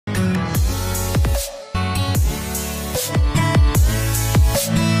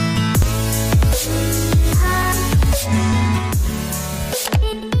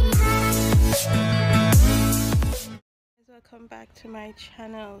welcome back to my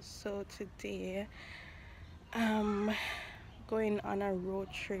channel. So today I'm going on a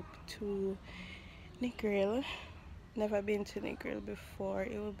road trip to Negril. Never been to Negril before.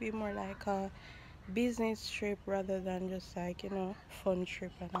 It will be more like a business trip rather than just like, you know, fun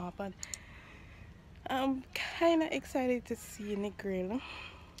trip and all, but I'm kind of excited to see Negril.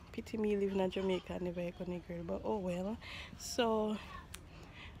 Pity me living in Jamaica and never go Negril, but oh well. So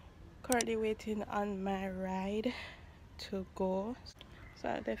currently waiting on my ride to go, so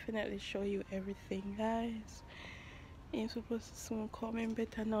I'll definitely show you everything, guys. You're supposed to soon come in,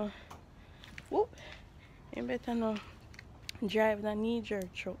 better now. Whoop! You better now drive the Negril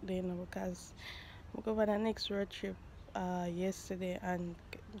truck there now, because we go over the next road trip yesterday and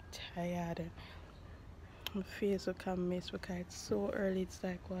tired. My face will come miss because it's so early. It's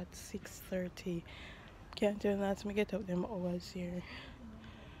like what, 6:30. Can't tell that me get up them hours here.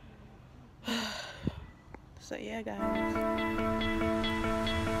 So yeah, guys.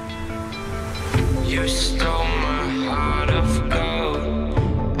 You stole my heart of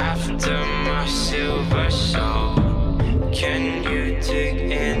gold after my silver soul. Can you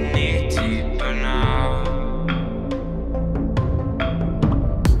dig any deeper now?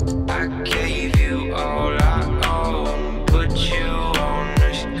 I gave you all I own, put you on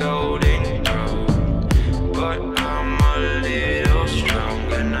this golden throne, but I'm a little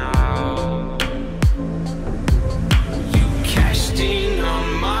stronger now. You cashed in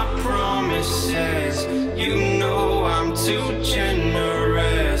on my promises. You know I'm too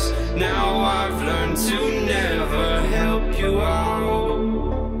generous. Now I've learned to never help you out,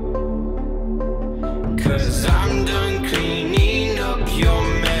 'cause I'm done cleaning up your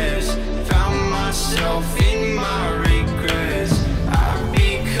mess. Found myself in my regrets. I've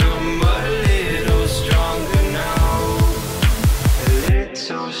become a little stronger now. A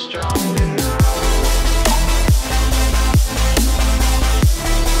little stronger now.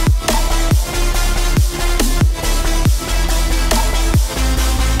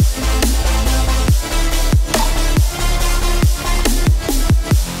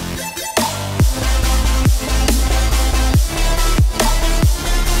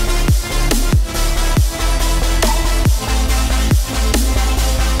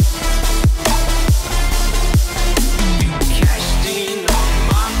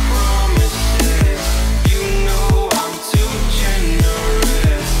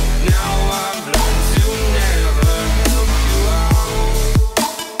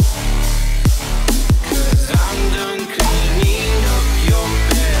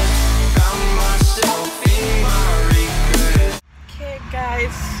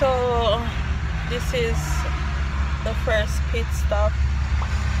 So this is the first pit stop.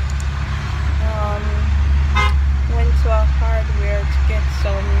 Went to a hardware to get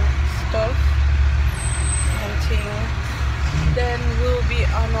some stuff and things. Then we'll be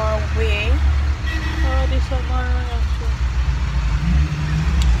on our way. Oh, this one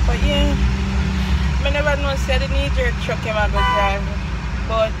but yeah, I never know say the Negril truck I'm gonna drive,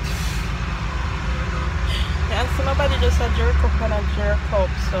 but and so nobody just a jerk up and a jerk up,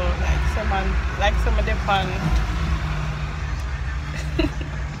 so like some of the fun.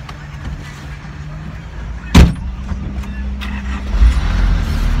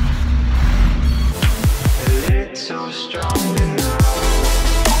 So strong now.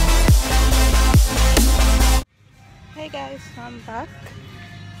 Hey guys, I'm back.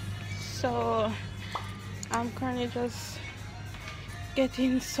 So I'm currently just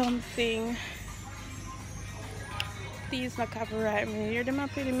getting something. Please not copyright me. Hear them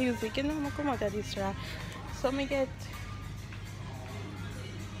play the music, you know I'm come out of this raw. So me get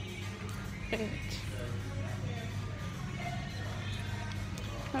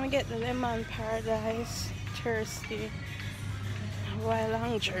let me get the lemon paradise thirsty while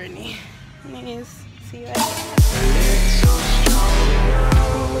long journey. Anyways, see you later.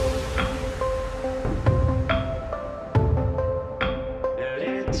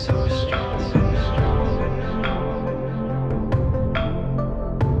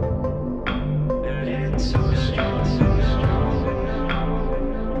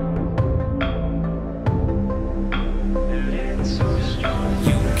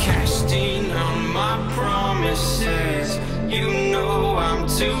 You know I'm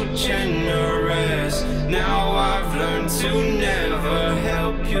too generous. Now I've learned to never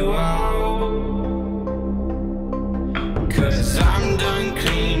help you out, 'cause I'm done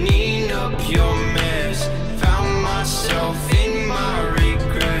cleaning up your mess. Found myself in my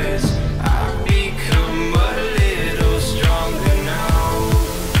regrets. I've become a little stronger now.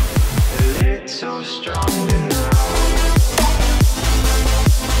 A little stronger now.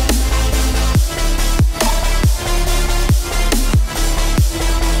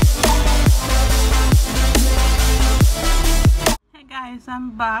 guys,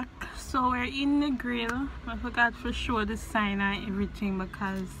 I'm back. So we're in Negril. I forgot to show the sign and everything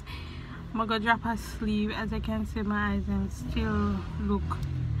because I'm gonna drop asleep. As I can see, my eyes and still look,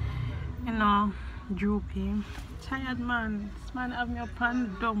 you know, droopy. Tired man. This man have me up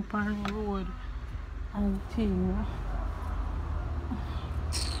and dump on road and thing.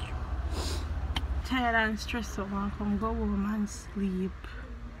 Tired and stressed out. I come go home and sleep.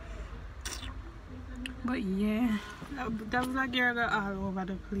 But yeah, that vlog here go all over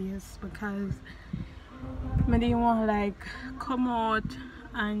the place because I didn't want like come out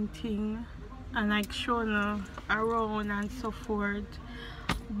and thing and like show them around and so forth.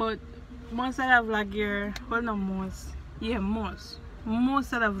 But most of the vlog here, well not most, yeah most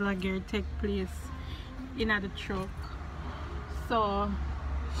of the vlog here take place in the truck. So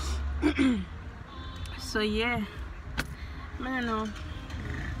so yeah, I don't know.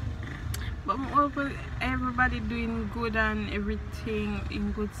 But I hope everybody doing good and everything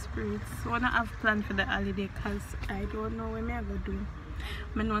in good spirits. So I don't have plans for the holiday because I don't know what I'm going to do.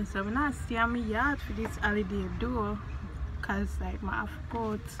 I know so I'm not stay in my yard for this holiday though. Because like I have to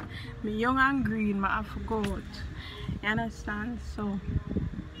go out. I'm young and green, I have to go out. You understand? So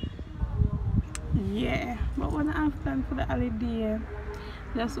yeah. But when I have plans for the holiday,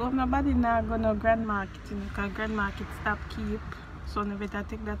 just hope nobody not go to Grand Market because Grand Market stop keep. So I better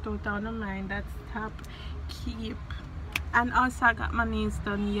take that out of my mind. That stop keep. And also I got my nails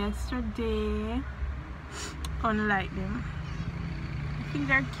done yesterday. Unlike them. I think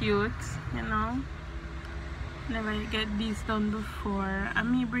they're cute, you know. Never get these done before. I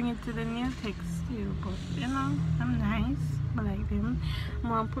may bring it to the nail tech still, but you know, I'm nice. I like them. I'm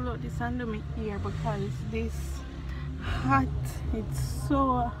gonna pull out this and do my ear because this hot. It's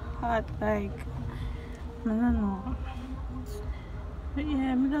so hot, like I don't know. But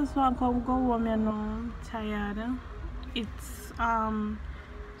yeah, I just want to come go home, you know. I'm tired. It's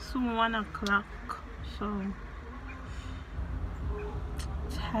soon 1 o'clock, so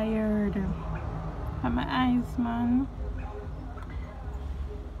tired. And my eyes, man.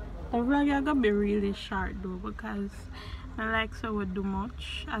 The vlog is gonna be really short though because I like so we do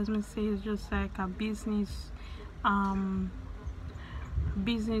much. As I say, it's just like a business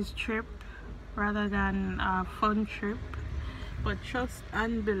trip rather than a fun trip. But trust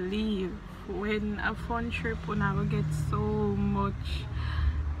and believe, when a fun trip when I will get so much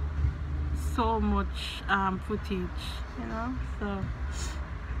footage, you know. So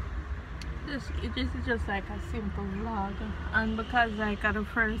it's just like a simple vlog. And because like at the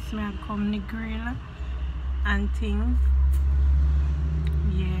first me I come Negril and things,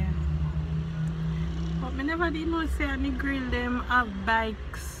 yeah. But me never did know say Negril them have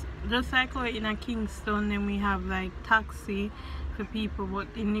bikes. Just like how in a Kingston then we have like taxi for people, but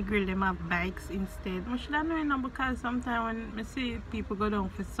in Negril them have bikes instead. I should know, you know, because sometimes when I see people go down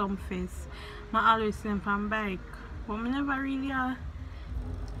for some face, I always see them on bike. But I never really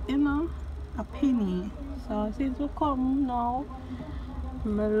you know, a penny. So since we come now, I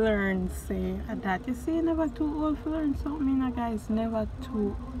learn say that. You see, never too old to learn something, you know, guys, never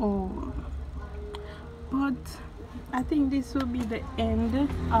too old. But I think this will be the end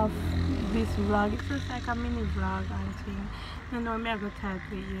of this vlog. It's just like a mini vlog and thing. I know me I got tired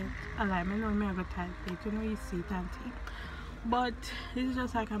plate yet. I know me I got tired plate. You know you see it and thing. But this is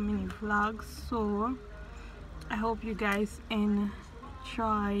just like a mini vlog. So I hope you guys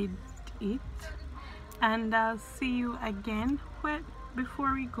enjoyed it. And I'll see you again. But before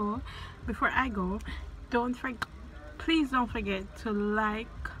I go, please don't forget to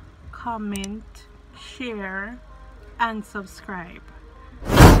like, comment, share and subscribe.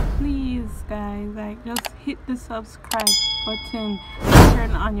 Please guys, like just hit the subscribe button,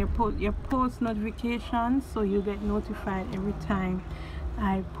 turn on your post notifications so you get notified every time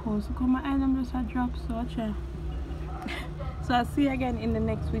I post. Come on, I'm just a drop so so I'll see you again in the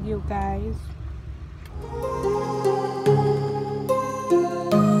next video, guys.